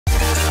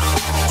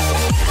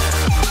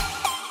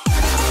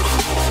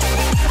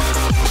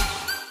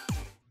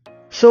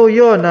So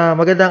yun,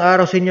 magandang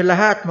araw sa inyo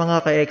lahat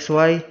mga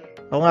ka-XY.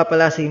 Ako nga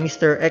pala si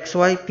Mr.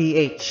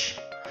 XYPH.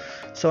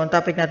 So ang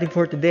topic natin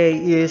for today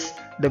is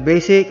the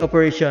basic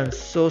operations.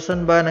 So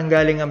saan ba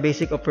nanggaling ang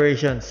basic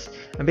operations?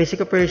 Ang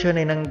basic operation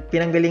ay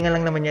pinanggalingan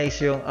lang naman niya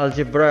is yung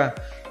algebra.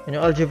 And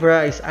yung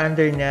algebra is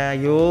under niya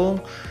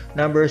yung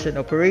numbers and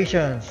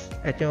operations.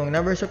 At yung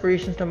numbers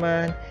operations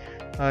naman,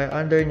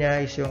 under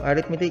niya is yung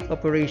arithmetic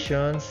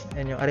operations.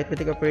 And yung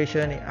arithmetic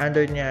operation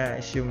under niya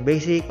is yung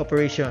basic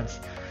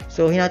operations.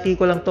 So, hinati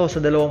ko lang to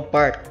sa dalawang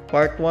part.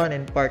 Part 1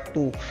 and Part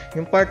 2.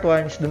 Yung Part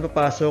 1 is doon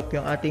papasok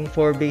yung ating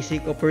 4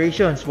 basic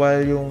operations.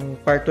 While yung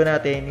Part 2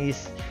 natin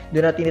is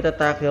doon natin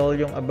itatakil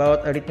yung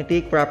about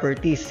arithmetic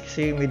properties.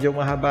 Kasi medyo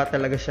mahaba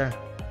talaga siya.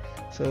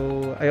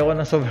 So, ayoko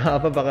na sobrang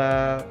haba. Baka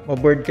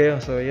maboard kayo.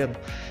 So, yun.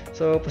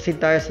 So, proceed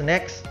tayo sa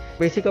next.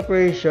 Basic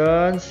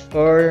operations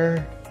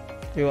or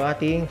yung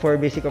ating 4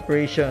 basic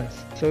operations.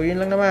 So, yun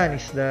lang naman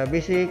is the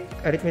basic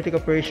arithmetic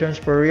operations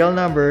for real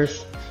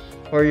numbers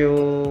or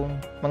yung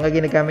mga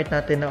ginagamit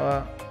natin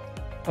na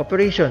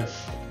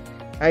operations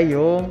ay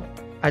yung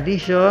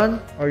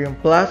addition or yung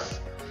plus,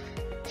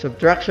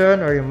 subtraction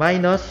or yung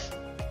minus,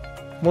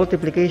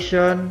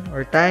 multiplication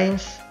or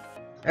times,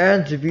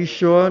 and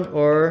division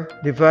or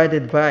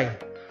divided by.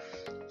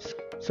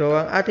 So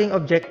ang ating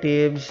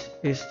objectives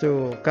is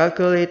to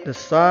calculate the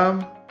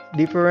sum,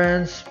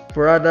 difference,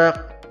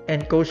 product,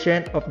 and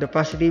quotient of the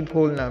positive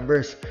whole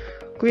numbers.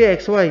 Kuya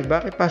XY,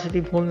 bakit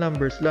positive whole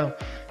numbers lang?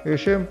 Eh,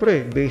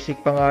 syempre, basic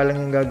pa nga lang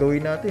yung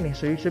gagawin natin eh.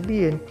 So, yung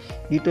sabihin,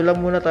 dito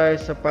lang muna tayo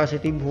sa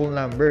positive whole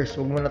numbers.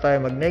 Huwag muna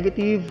tayo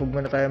mag-negative, huwag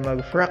muna tayo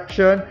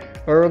mag-fraction,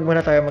 or huwag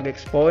muna tayo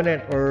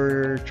mag-exponent,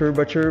 or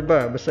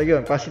churba-churba. Basta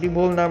yun, positive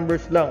whole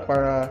numbers lang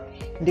para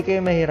hindi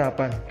kayo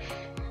mahirapan.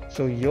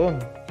 So, yun.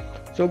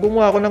 So,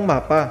 gumawa ako ng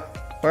mapa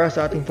para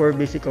sa ating 4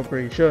 basic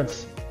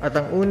operations. At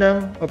ang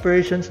unang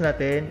operations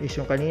natin is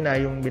yung kanina,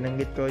 yung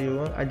binanggit ko,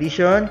 yung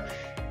addition.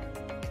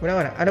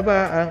 Una-una, ano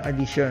ba ang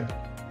addition?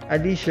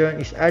 Addition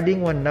is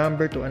adding one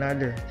number to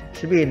another.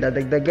 Sabihin,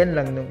 dadagdagan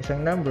lang ng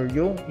isang number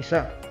yung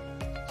isa.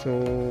 So,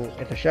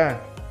 ito siya.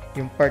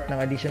 Yung part ng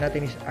addition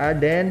natin is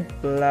addend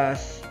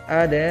plus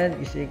addend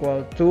is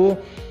equal to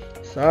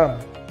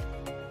sum.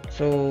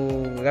 So,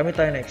 gamit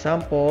tayo ng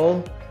example.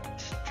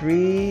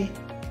 3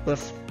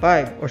 plus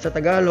 5. Or sa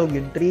Tagalog,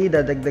 yung 3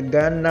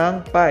 dadagdagan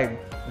ng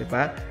 5.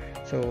 Diba?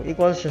 So,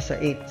 equal siya sa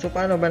 8. So,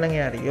 paano ba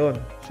nangyari yun?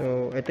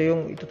 So, ito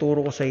yung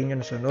ituturo ko sa inyo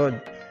na sunod.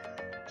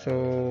 So,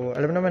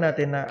 alam naman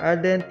natin na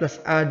addend plus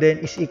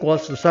addend is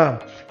equals to sum.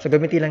 So,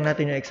 gamitin lang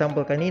natin yung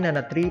example kanina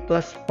na 3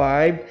 plus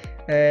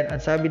 5. And ang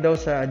sabi daw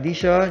sa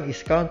addition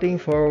is counting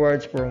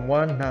forwards from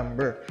one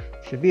number.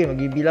 Sabihin,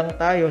 magbibilang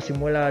tayo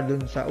simula dun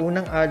sa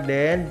unang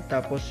addend.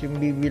 Tapos, yung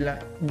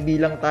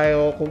bilang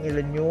tayo kung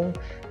ilan yung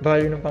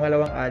value ng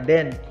pangalawang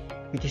addend,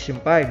 which is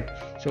yung 5.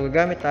 So,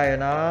 gagamit tayo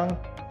ng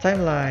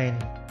timeline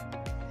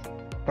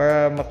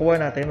para makuha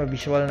natin,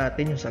 ma-visual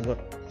natin yung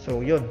sagot. So,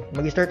 yun.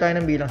 Mag-start tayo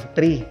ng bilang sa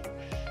 3.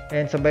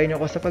 And sabayin nyo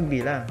ako sa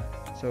pagbilang.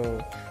 So,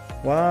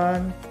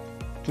 1,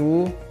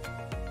 2,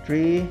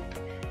 3,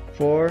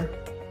 4,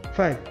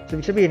 5. So,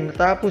 ibig sabihin,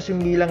 natapos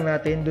yung bilang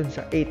natin dun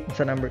sa 8,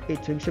 sa number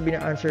 8. So, ibig sabihin,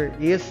 ang answer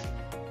is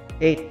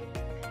 8.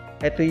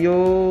 Ito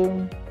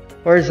yung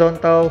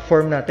horizontal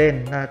form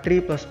natin na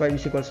 3 plus 5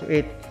 is equals to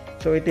 8.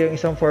 So, ito yung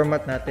isang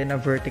format natin na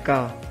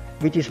vertical,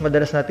 which is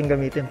madalas natin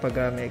gamitin pag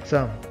may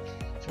exam.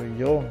 So,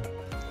 yun.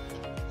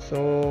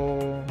 So,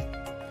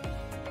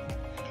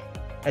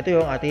 ito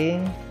yung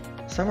ating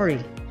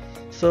summary.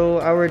 So,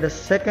 the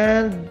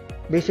second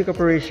basic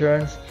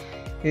operations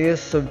is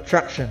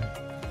subtraction.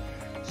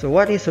 So,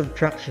 what is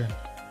subtraction?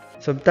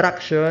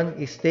 Subtraction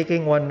is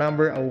taking one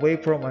number away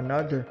from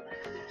another.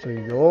 So,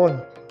 yun.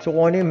 So,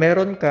 kung ano yung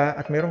meron ka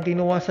at merong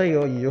kinuha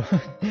sa'yo, yun.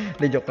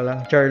 Joke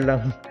lang, char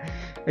lang.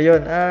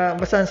 Ayun,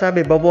 basta ang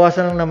sabi,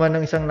 babawasan lang naman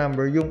ng isang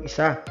number yung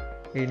isa.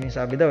 Yun yung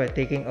sabi daw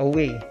taking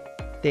away.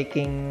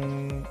 Taking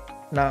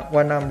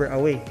one number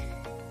away.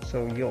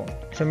 So, yun.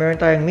 So,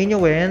 meron tayong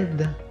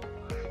minuend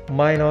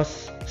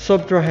minus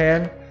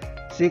subtrahend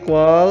is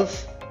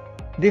equals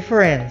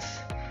difference.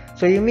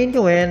 So, yung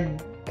minuend,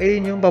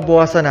 ayun yung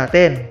babawasan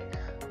natin.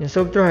 Yung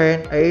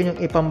subtrahend, ayun yung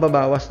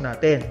ipambabawas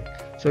natin.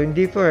 So, yung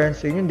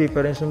difference, ayun yung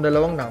difference ng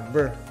dalawang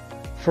number.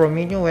 From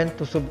minuend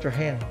to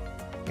subtrahend.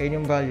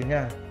 Ayun yung value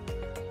niya.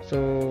 So,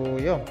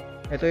 yun.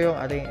 Ito yung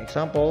ating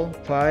example.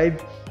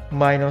 5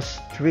 minus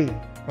 3.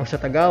 O sa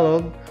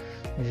Tagalog,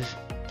 this is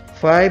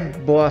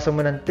 5, bawasan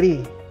mo ng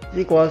 3.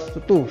 Equals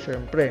to 2,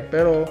 syempre.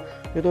 Pero,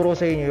 tuturo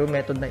sa inyo yung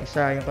method na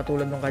isa, yung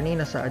katulad ng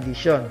kanina sa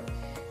addition.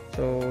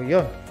 So,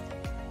 yun.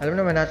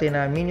 Alam naman natin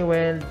na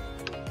minuend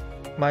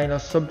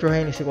minus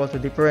subtrahend is equal to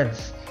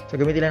difference. So,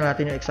 gamitin lang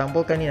natin yung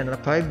example kanina na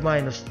 5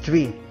 minus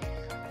 3.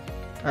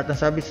 At ang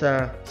sabi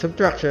sa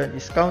subtraction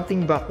is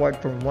counting backward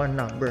from one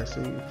number.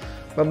 So,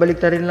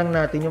 pabaliktarin lang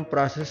natin yung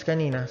process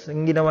kanina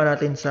yung ginawa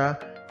natin sa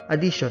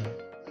addition.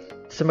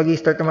 So,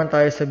 mag-i-start naman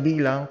tayo sa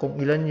bilang kung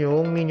ilan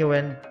yung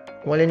minuend,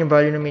 kung ilan yung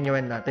value ng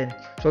minuend natin.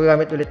 So,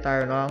 gagamit ulit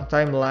tayo ng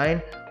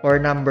timeline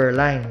or number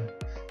line.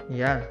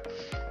 Yan.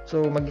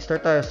 So,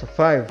 mag-start tayo sa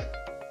 5.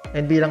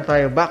 And bilang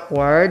tayo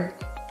backward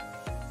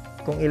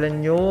kung ilan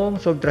yung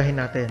subtrahin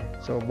natin.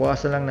 So,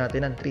 buwasan lang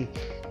natin ng 3.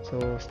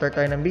 So, start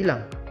tayo ng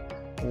bilang.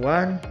 1,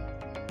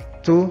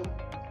 2,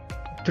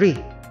 3.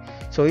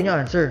 So, yun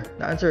yung answer.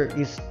 The answer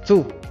is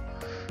 2.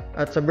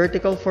 At sa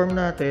vertical form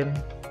natin,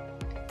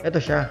 ito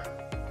siya.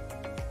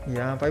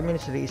 Yan, 5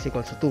 minus 3 is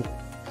equal to 2.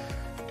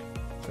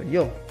 So,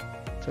 yun.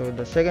 So,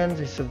 the second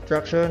is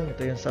subtraction.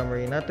 Ito yung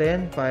summary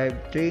natin.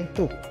 5, 3,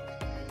 2.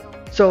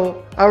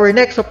 So, our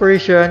next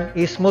operation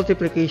is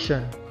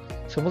multiplication.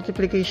 So,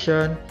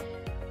 multiplication,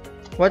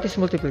 what is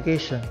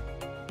multiplication?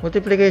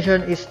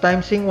 Multiplication is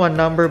timesing one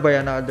number by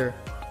another.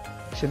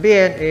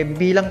 Sabihin,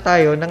 bilang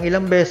tayo ng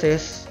ilang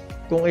beses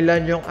kung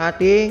ilan yung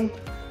ating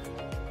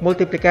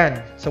multiplican.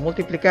 So,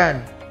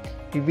 multiplican,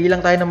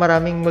 bibilang tayo ng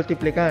maraming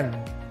multiplican.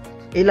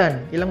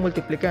 Ilang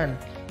multiplican?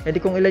 E di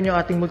kung ilan yung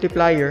ating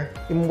multiplier,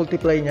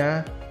 i-multiply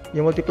niya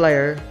yung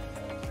multiplier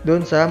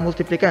doon sa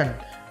multiplican.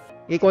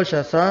 Equal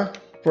siya sa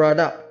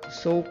product.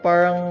 So,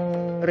 parang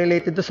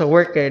related to sa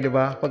work di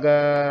ba? Pag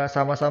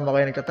sama-sama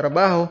kayo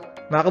nagtatrabaho,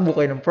 makabuo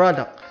kayo ng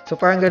product. So,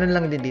 parang ganun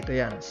lang din dito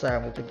yan sa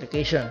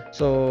multiplication.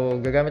 So,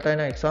 gagamit tayo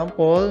ng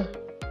example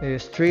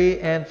is 3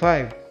 and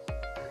 5.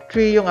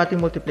 3 yung ating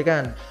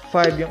multiplican,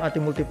 5 yung ating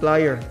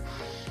multiplier.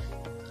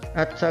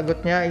 At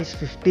sagot niya is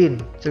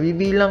 15. So,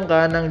 bibilang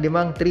ka ng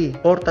 5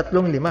 3 or 3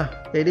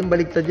 5. Pwedeng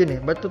baliktad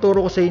yun But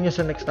tuturo ko sa inyo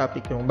sa next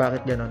topic yung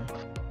bakit ganon.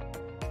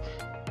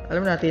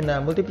 Alam natin na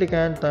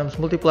multiplicand times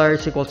multiplier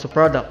is equal to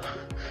product.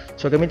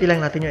 So, gamitin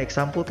lang natin yung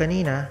example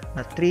kanina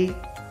na 3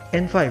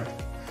 and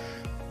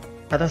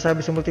 5. At ang sabi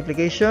sa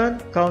multiplication,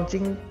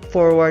 counting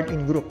forward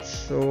in groups.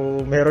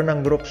 So, meron ng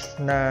groups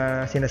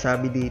na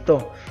sinasabi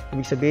dito.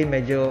 Ibig sabihin,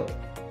 medyo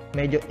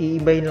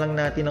iibayin lang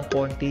natin ng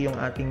konti yung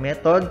ating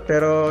method,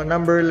 pero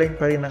number line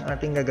pa rin ang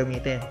ating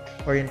gagamitin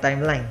or yung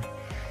timeline.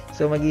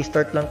 So,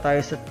 mag-i-start lang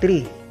tayo sa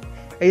 3.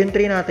 Yung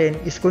 3 natin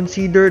is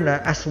consider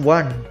na as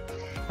one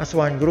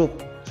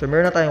group. So,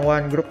 meron na tayong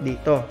one group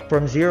dito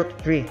from 0 to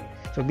 3.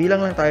 So,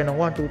 bilang lang tayo ng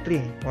 1, 2,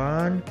 3.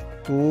 1,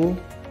 2,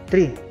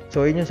 3.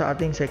 So, yun yung sa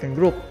ating second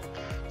group.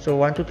 So,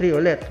 1, 2,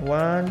 3 ulit.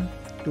 1,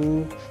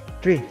 2,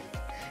 3.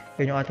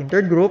 Yun yung ating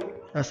third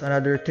group as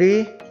another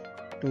 3,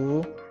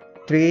 2,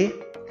 3.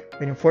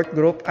 Yung fourth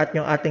group at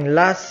yung ating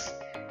last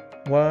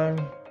 1,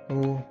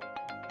 2,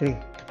 3.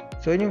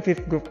 So, yun yung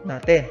fifth group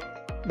natin.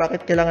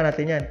 Bakit kailangan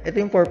natin yan? Ito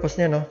yung purpose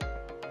niya, no?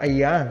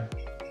 Ayan.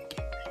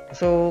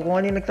 So, kung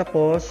ano yung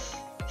nagtapos,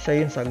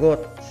 siya yung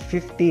sagot.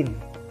 15.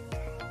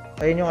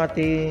 Ayun yung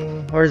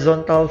ating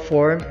horizontal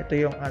form.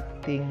 Ito yung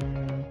ating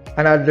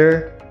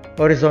another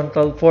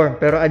horizontal form.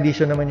 Pero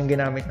addition naman yung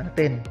ginamit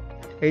natin.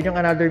 Ayun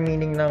yung another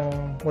meaning ng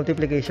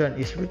multiplication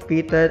is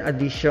repeated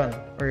addition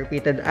or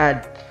repeated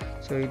add.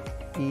 So,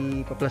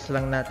 ipa-plus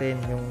lang natin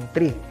yung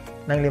 3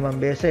 ng 5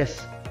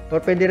 beses.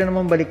 Or pwede rin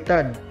naman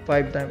baliktad.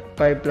 5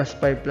 plus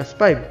 5 plus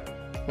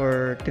 5.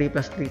 Or 3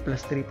 plus 3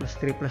 plus 3 plus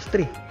 3 plus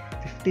 3.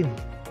 15.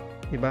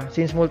 Diba?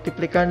 Since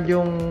multiplicand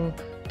yung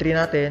 3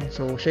 natin,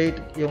 so siya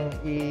yung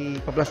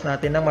ipa-plus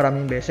natin ng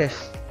maraming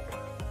beses.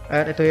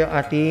 At ito yung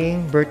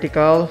ating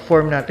vertical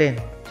form natin.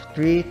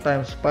 3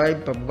 times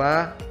 5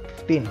 pababa,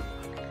 15.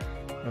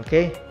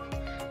 Okay?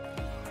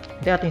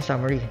 Ito yung ating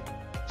summary.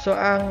 So,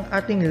 ang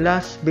ating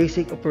last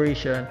basic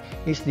operation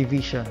is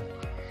division.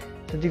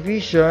 So,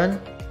 division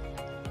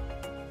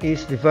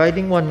is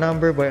dividing one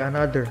number by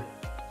another.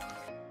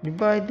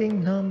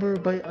 Dividing number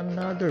by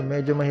another.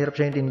 Medyo mahirap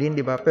siya intindihin,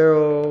 di ba?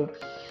 Pero,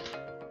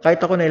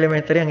 kahit ako na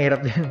elementary, ang hirap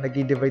din.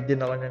 Nag-divide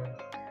din ako nun.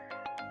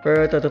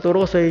 Pero,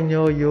 tuturo ko sa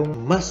inyo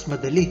yung mas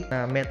madali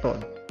na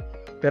method.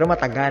 Pero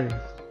matagal.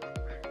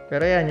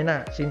 Pero, yan, yun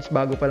na. Since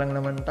bago pa lang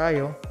naman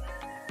tayo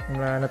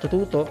na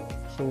natututo,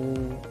 so,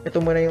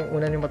 ito muna yung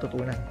una nyo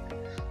matutunan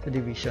sa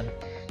division.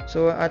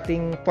 So,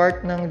 ating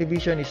part ng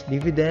division is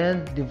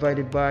dividend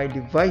divided by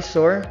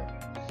divisor.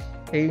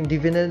 Yung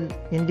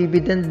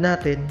dividend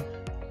natin,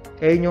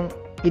 yung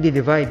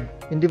i-divide.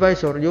 Yung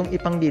divisor, yung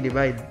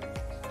ipang-divide.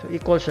 So,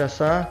 equal siya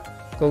sa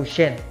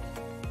quotient.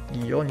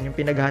 Yun, yung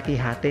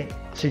pinaghati-hati.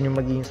 So, yun yung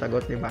magiging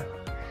sagot, diba?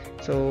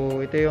 So,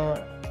 ito yung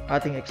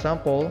ating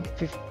example.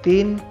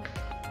 15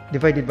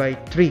 divided by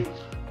 3.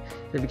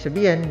 Ibig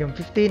sabihin, yung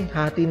 15,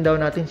 hatiin daw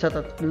natin sa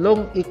 3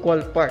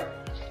 equal part.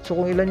 So,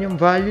 kung ilan yung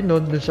value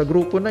nun dun sa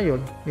grupo na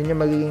yun, yun yung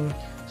magiging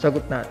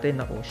sagot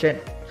natin na quotient.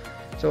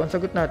 So, ang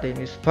sagot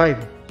natin is 5.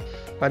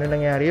 Paano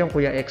nangyari yung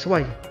Kuya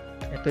XY?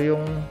 Ito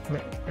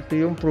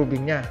yung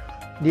proving niya.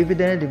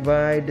 Dividend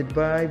divided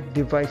by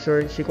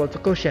divisor is equal to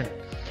quotient.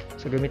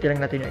 So, gamitin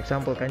lang natin yung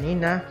example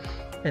kanina.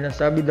 And ang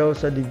sabi daw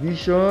sa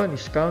division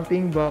is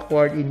counting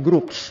backward in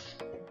groups.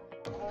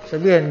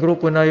 Sabihin,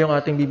 grupo na yung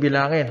ating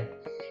bibilangin.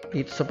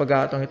 Dito sa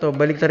pagkakataong ito,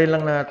 baliktarin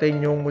lang natin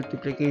yung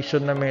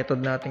multiplication na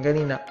method natin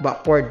kanina,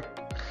 backward.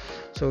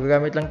 So,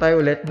 gagamit lang tayo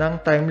ulit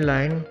ng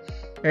timeline.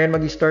 And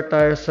mag-start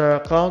tayo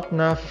sa count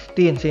na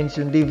 15 since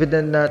yung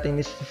dividend natin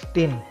is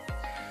 15.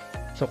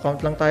 So, count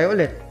lang tayo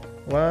ulit.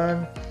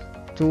 1,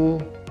 2,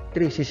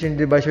 3. Since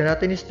yung divisor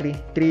natin is 3,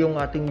 3 yung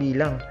ating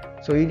bilang.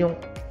 So, yun yung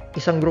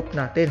isang group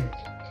natin.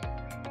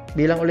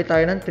 Bilang ulit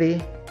tayo ng 3.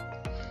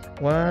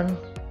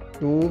 1,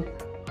 2,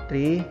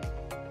 3.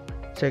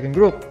 Second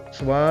group. It's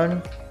 1,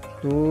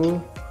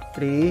 2,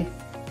 3.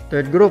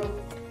 Third group.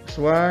 It's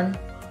 1,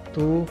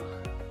 2,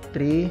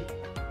 3.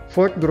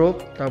 Fourth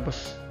group.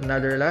 Tapos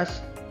another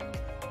last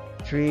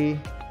 3.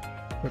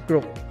 Fourth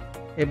group.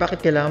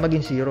 Bakit kailangan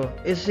maging 0?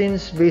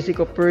 Since basic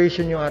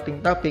operation yung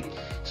ating topic,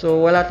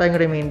 so wala tayong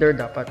remainder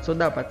dapat. So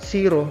dapat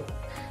 0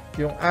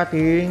 yung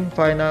ating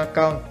final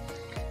count.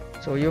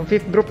 So yung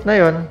fifth group na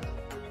yon,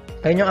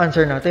 ayun yung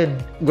answer natin.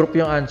 Group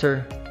yung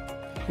answer,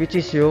 which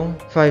is yung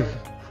 5.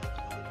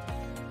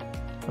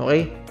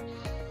 Okay?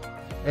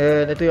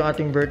 And ito yung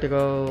ating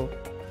vertical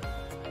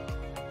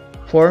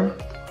form.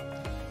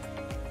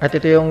 At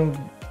ito yung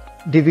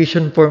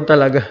division form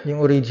talaga, yung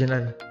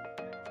original.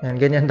 Yan,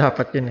 ganyan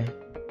dapat yun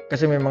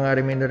Kasi may mga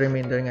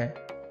remainder nga.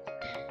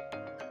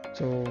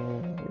 So,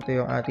 ito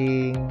yung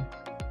ating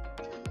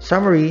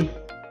summary.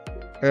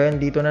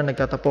 And dito na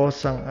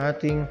nagtatapos ang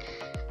ating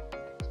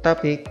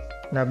topic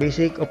na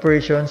Basic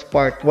Operations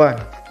Part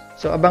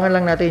 1. So, abangan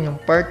lang natin yung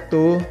Part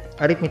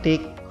 2, Arithmetic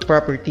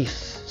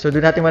Properties. So,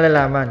 doon natin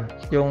malalaman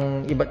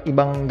yung iba't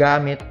ibang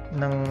gamit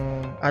ng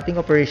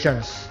ating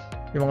operations,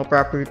 yung mga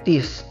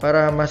properties,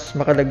 para mas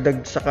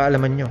makadagdag sa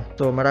kaalaman nyo.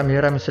 So, maraming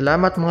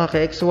salamat mga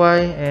ka-XY,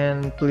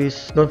 and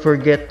please don't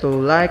forget to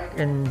like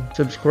and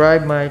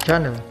subscribe my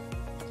channel.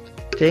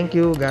 Thank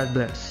you. God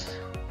bless.